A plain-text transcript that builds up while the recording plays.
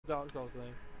Dark Souls though.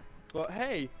 But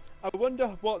hey, I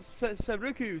wonder what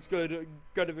Saruku's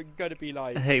gonna be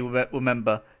like. Hey,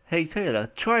 remember. Hey Taylor,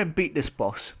 try and beat this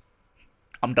boss.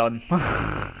 I'm done.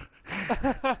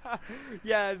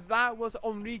 Yeah, that was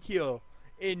Enrico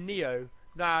in Neo.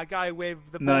 That guy with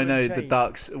the ball No, and no,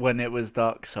 chain. when it was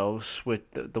Dark Souls with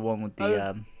the one with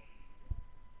the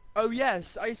Oh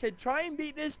yes, I said try and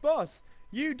beat this boss.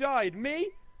 You died. Me?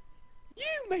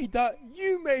 You made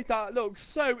that look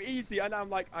so easy, and I'm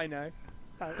like, I know.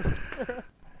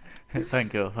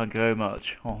 Thank you very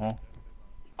much.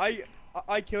 I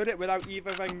killed it without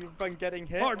even than getting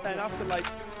hit, and after like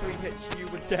 3 hits, you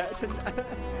were dead.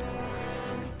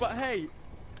 But hey,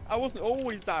 I wasn't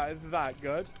always that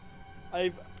good.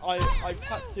 I've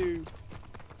had to.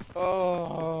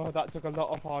 Oh, that took a lot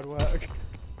of hard work.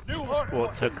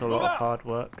 What took a lot of hard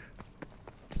work?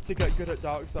 To get good at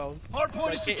Dark Souls.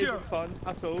 Hardpoint is secure. It isn't fun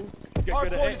at all. Just to get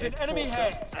good Hardpoint at is it, in enemy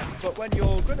hands. But when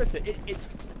you're good at it,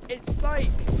 it's like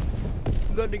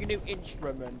learning a new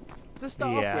instrument. To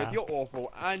start off with, you're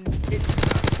awful, and it's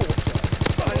torture.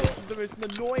 And it's the most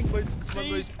annoying, the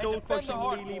most skull-crushing,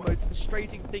 most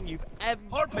frustrating thing you've ever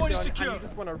done, and you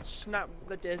just want to snap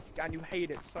the disc, and you hate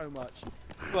it so much.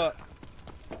 But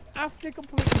after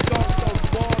completing Dark Souls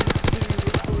 1, 2,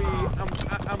 3, and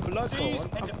Bloodborne,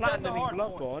 and platinuming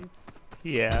Bloodborne,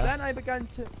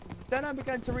 then I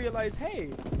began to realize, hey,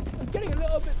 I'm getting a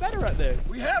little bit better at this.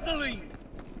 We have the lead.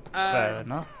 Fair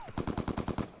enough.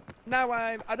 Now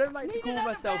I don't like to call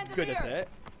myself good at it,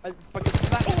 because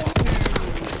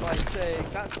that's too,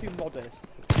 that's too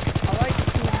modest. I like to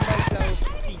call myself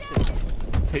decent.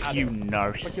 You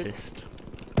narcissist.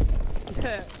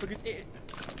 Because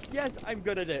yes, I'm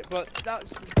good at it, but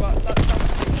that's something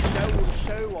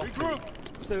show off.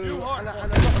 So, and I'm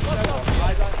not a show off.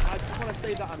 I just want to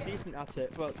say that I'm decent at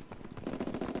it, but.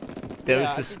 There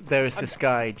was this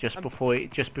guy just before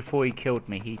he killed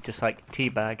me. He just like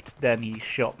teabagged, then he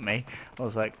shot me. I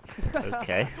was like,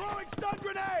 okay,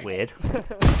 weird.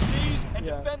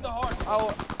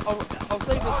 I'll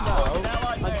say this now.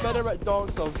 I'm better at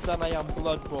Dark Souls than I am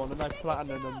Bloodborne, and I've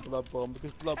platinum on Bloodborne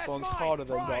because Bloodborne's harder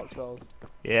than Dark Souls.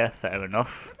 Yeah, fair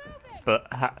enough. But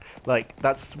like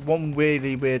that's one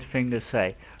really weird thing to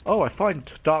say. Oh, I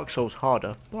find Dark Souls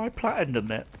harder, but I platinumed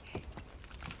it.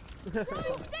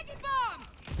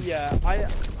 Yeah,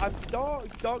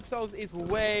 Dark Souls is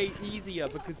way easier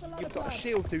because you've got a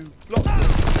shield to block them.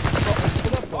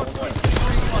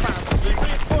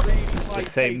 The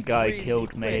same guy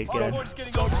killed me again. What,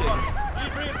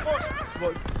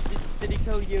 did he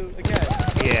kill you again?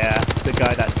 Yeah, the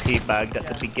guy that teabagged at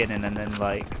the beginning, and then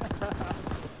like,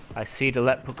 I see the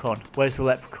leprechaun. Where's the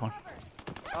leprechaun?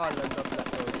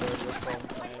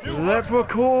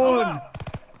 Leprechaun!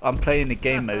 I'm playing a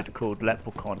game mode called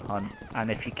Leprechaun Hunt,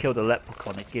 and if you kill the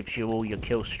leprechaun, it gives you all your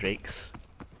kill streaks.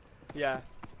 Yeah.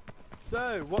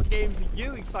 So, what games are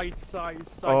you excited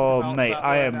oh, about? mate,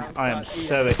 I am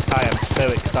so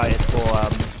excited for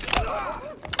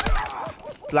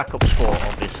Black Ops 4,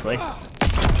 obviously.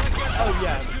 Oh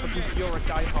yeah, because you're a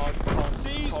die-hard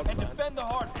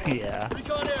yeah.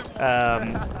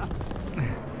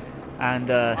 And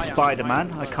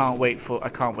Spider-Man. I can't wait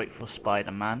for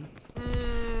Spider-Man.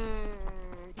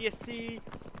 You see,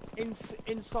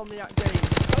 Insomniac Games,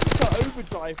 Sunset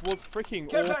Overdrive was freaking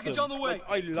awesome. On the way. Like,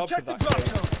 I loved that game.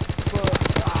 But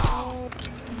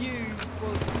Fuse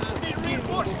was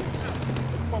a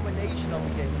combination of the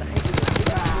game. I hated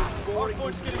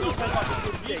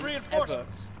it.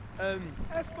 Reinforcements. And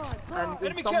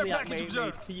Insomniac made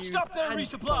Fuse. Stop there,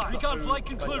 resupply. Recon flight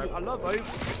concluded. I love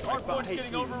Overdrive. Hardpoint's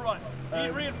getting overrun.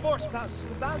 Need reinforcements.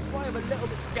 That's why I'm a little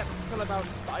bit skeptical about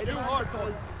Spider-Man,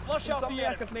 because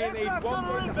Insomniac have made one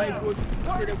game that I would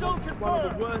consider one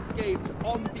of the worst games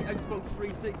on the Xbox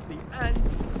 360, and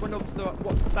one of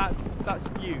that's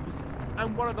Fuse,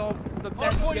 and one of the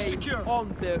best games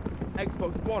on the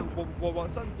Xbox One. Well,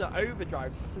 Sunset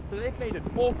Overdrive. So they've made an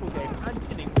awful game and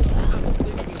an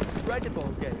absolutely incredible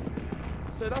game.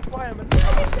 So that's why I'm a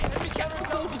little bit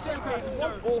skeptical.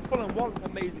 One awful and one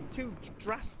amazing. Two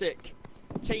drastic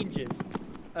changes.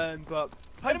 But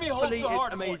hopefully it's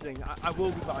amazing. I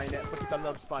will be buying it because I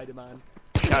love Spider-Man.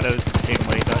 Shadows the Tomb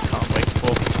Raider, I can't wait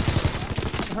for.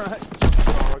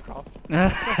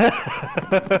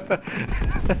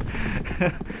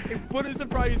 It wouldn't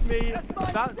surprise me.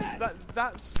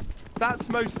 That's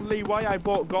mostly why I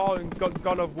bought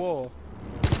God of War.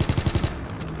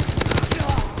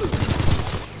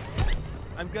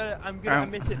 I'm gonna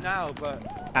admit it now, but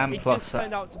it just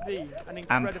turned out to be an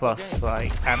incredible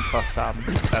game. I'm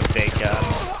a big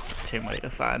Tomb Raider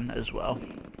fan as well.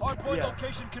 Hardpoint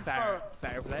location confirmed.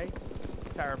 Fair play.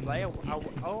 fair play. You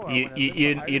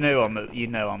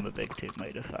know I'm a big Tomb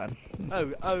Raider fan.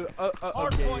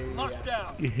 Hard point locked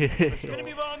down.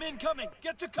 Enemy bomb incoming.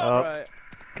 Get to cover. Oh, Right.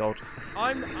 God.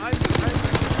 I don't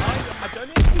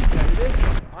know if you know this.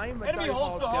 I'm a Enemy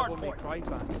holds the diehard hard Devil May point. Cry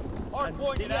fan. Hard And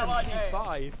point in allied hands.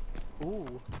 DMC5.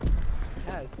 Ooh.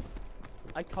 Yes.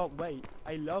 I can't wait.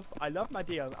 I love my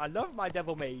DM. I love my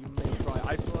Devil May Cry.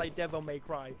 I play Devil May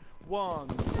Cry 1,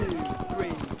 2, 3, 4.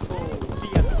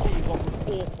 DMC one was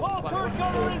awful. All but turret it was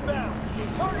gunner good. inbound.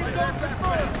 Target zone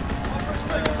confirmed. Upper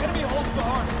strike. Enemy holds the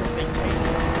hard point. They changed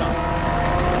the guns.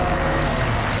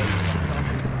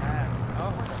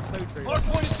 Oh, that's so true. Hard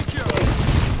point is secure.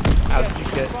 How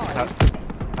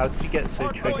did you get so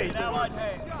Hard point triggered? in allied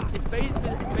hands. It's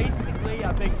basically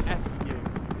a big F you.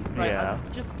 Right, Yeah.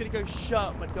 I'm just gonna go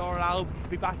shut my door and I'll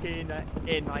be back in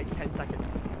like 10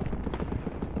 seconds.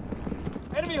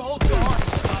 Enemy holds the hard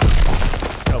point.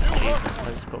 Oh Jesus, I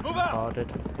just got Move out. bombarded.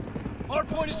 Hard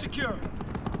point is secure.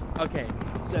 Okay,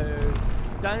 so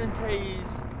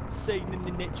Dante's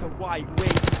signature white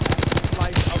wing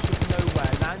flies out of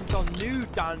nowhere, lands on new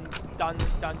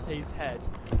Dante's head.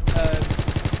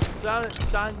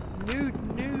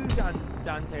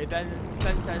 Dante then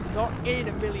says, "Not in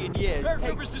a million years."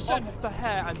 Paratroopers Takes descending. off the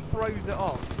hair and throws it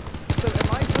off. So am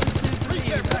I supposed to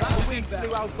believe that the wing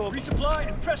flew out of Resupply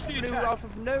and press the attack.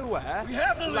 nowhere, We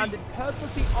have the lead. landed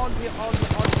perfectly on his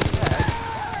head?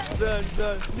 The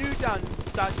new Dante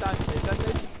then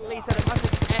basically said a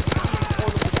massive F to all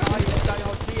of the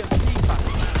diehard DMC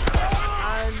fans,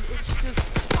 and it's just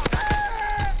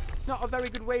not a very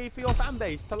good way for your fan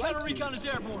base to like Counter you. recon is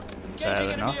airborne. Fair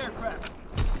Engaging enemy enough. aircraft.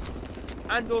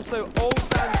 And also, old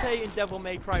Dante in Devil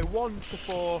May Cry 1 to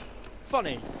 4,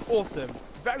 funny, awesome,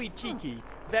 very cheeky,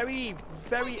 very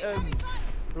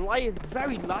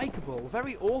likable,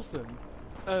 very awesome.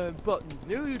 But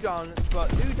new Dante,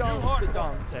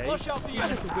 Flush out the he's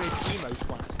just a weird emo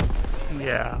twat.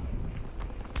 Yeah.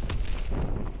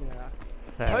 Yeah.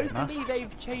 Fair enough. Hopefully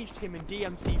they've changed him in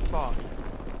DMC 5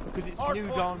 because it's Hard new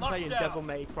point Dante locked in down. Devil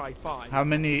May Cry 5. How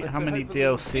many Hopefully-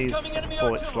 DLCs Incoming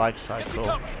for its enemy life artillery. Get to cycle,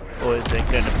 cover. or is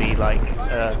it going to be like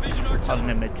Division artillery.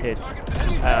 unlimited Target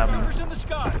position paratroopers in the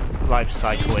sky. life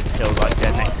cycle until like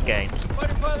their next game?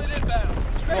 Fighter pilot inbound.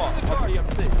 Straight What? to the On target.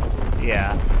 DMC?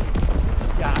 Yeah.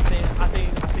 Yeah, I think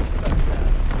so. Yeah.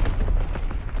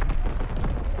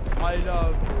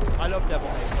 I love Devil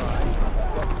May Cry,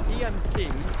 but DMC,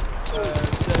 the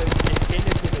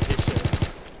definitive edition,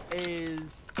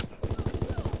 is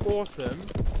awesome,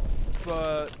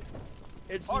 but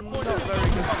it's Hard not point very is good.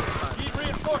 incoming. Need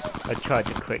reinforcements. I tried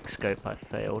the quick scope, I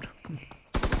failed.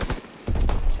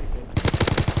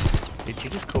 Did you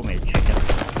just call me a chicken?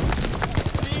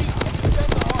 See,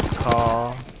 defend the hard point.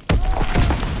 Car.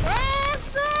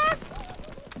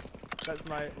 That's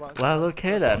my. Well,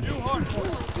 okay then. New hard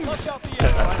point. Flush out the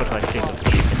That's air. what I think of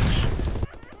chickens.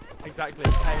 Exactly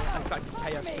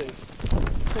KFC.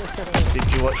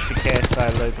 Did you watch the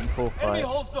KSI Logan Paul Enemy fight?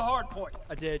 holds the hard point.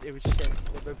 I did. It was shit.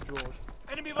 They both drawed.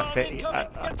 Enemy I bomb think- incoming.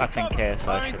 I- Get to I think cover. KSI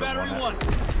Firing should have battery won 1.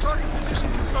 Target position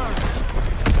confirmed.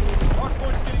 Hard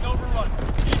point's getting overrun.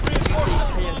 Need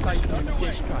reinforcements. KSI's new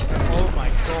dish track. Oh my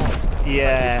god.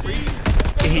 Yeah.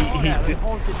 He did.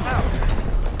 Haunted house.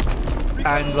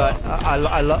 And like I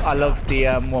love the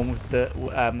one with the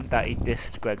that he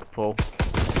dissed Greg Paul.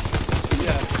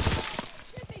 Yeah.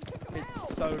 It's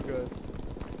so good.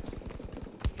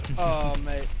 Oh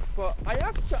mate. But I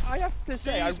have to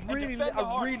say I Seize and really defend the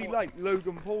hard point. like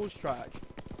Logan Paul's track.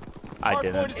 I Hard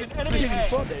point didn't. is It's in enemy really hands.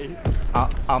 funny.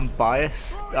 I'm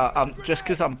biased. Just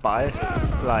because I'm biased,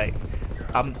 like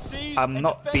I'm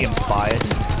not being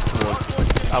biased towards.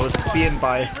 I was being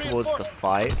biased towards the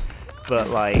fight, but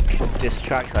like diss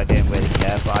tracks I didn't really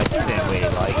care. But I just didn't really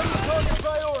like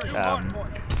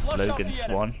Logan's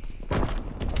one. I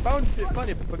found it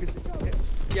funny because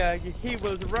yeah, he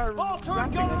was Ball turret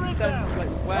rapping gunner and then inbound. like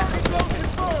where Target zone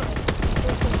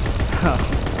confirmed.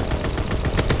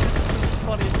 it's the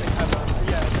funniest thing ever.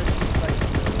 Yeah, then just like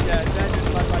then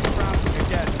just like rapping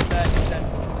again, then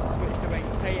switched away.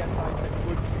 KSI said,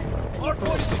 "Would you?" Hard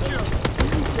point is secure. I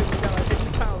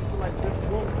didn't count to like this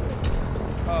woman.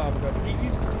 Oh my god, he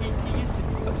used to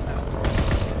be something else.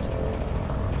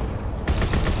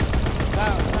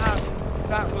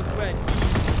 That was when he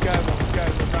used to go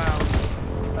around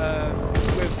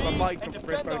with a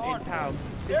microphone in town.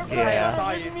 This is Yeah.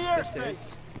 KSI Leaving the this airspace.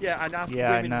 is. Yeah, and ask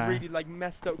Yeah, I women know. really like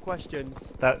messed up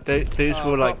questions. Those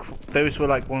were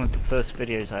like one of the first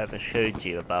videos I ever showed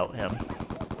you about him.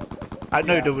 I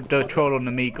know Yeah. the troll on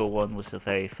the Meagle one was the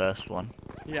very first one.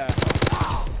 Yeah.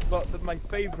 But my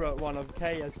favourite one of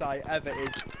KSI ever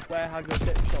is Where have your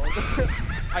tips gone?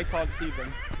 I can't see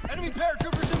them. Enemy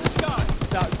paratroopers in the sky.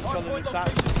 That's Hardpoint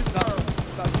that's location confirmed.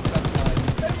 the best line.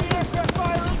 Enemy aircraft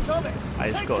fire incoming. I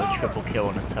just Take got a cover. triple kill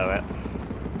on a turret.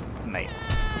 Mate,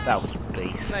 that was a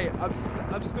beast. Mate, I've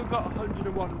still got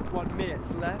 101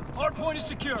 minutes left. Hardpoint is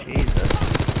secure. Jesus.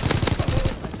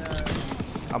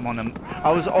 And,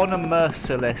 I was on a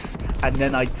merciless, and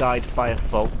then I died by a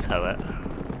fault turret.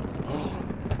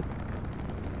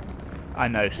 I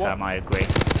know, Sam. I agree.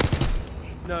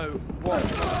 no, what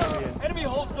Mongolian? Enemy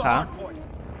holds the Huh? hardpoint.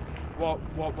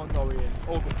 What Mongolian?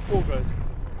 August.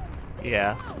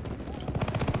 Yeah.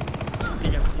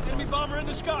 Enemy bomber in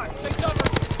the sky. Take cover.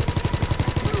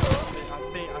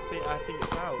 I think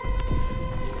it's out.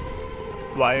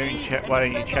 Why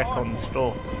don't you check on the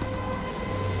store?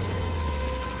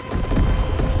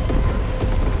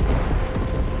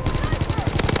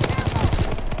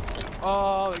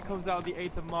 Oh, it comes out the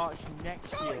 8th of March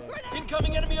next year.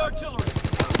 Incoming enemy artillery.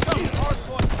 Cover.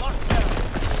 Hardpoint locked down.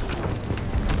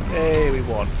 Hey, we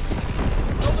won.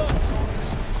 Hold on, soldiers.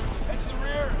 Head to the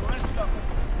rear and rest up.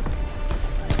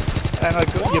 And I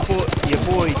got your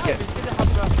boy get. It's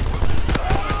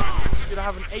gonna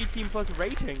have an 18+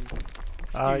 rating.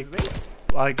 Excuse me.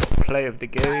 I got play of the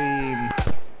game.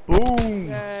 Boom.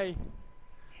 Yay.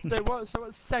 So what's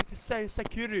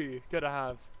Sekiro gonna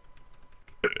have?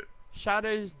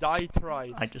 Shadows die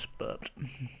twice. I just burped.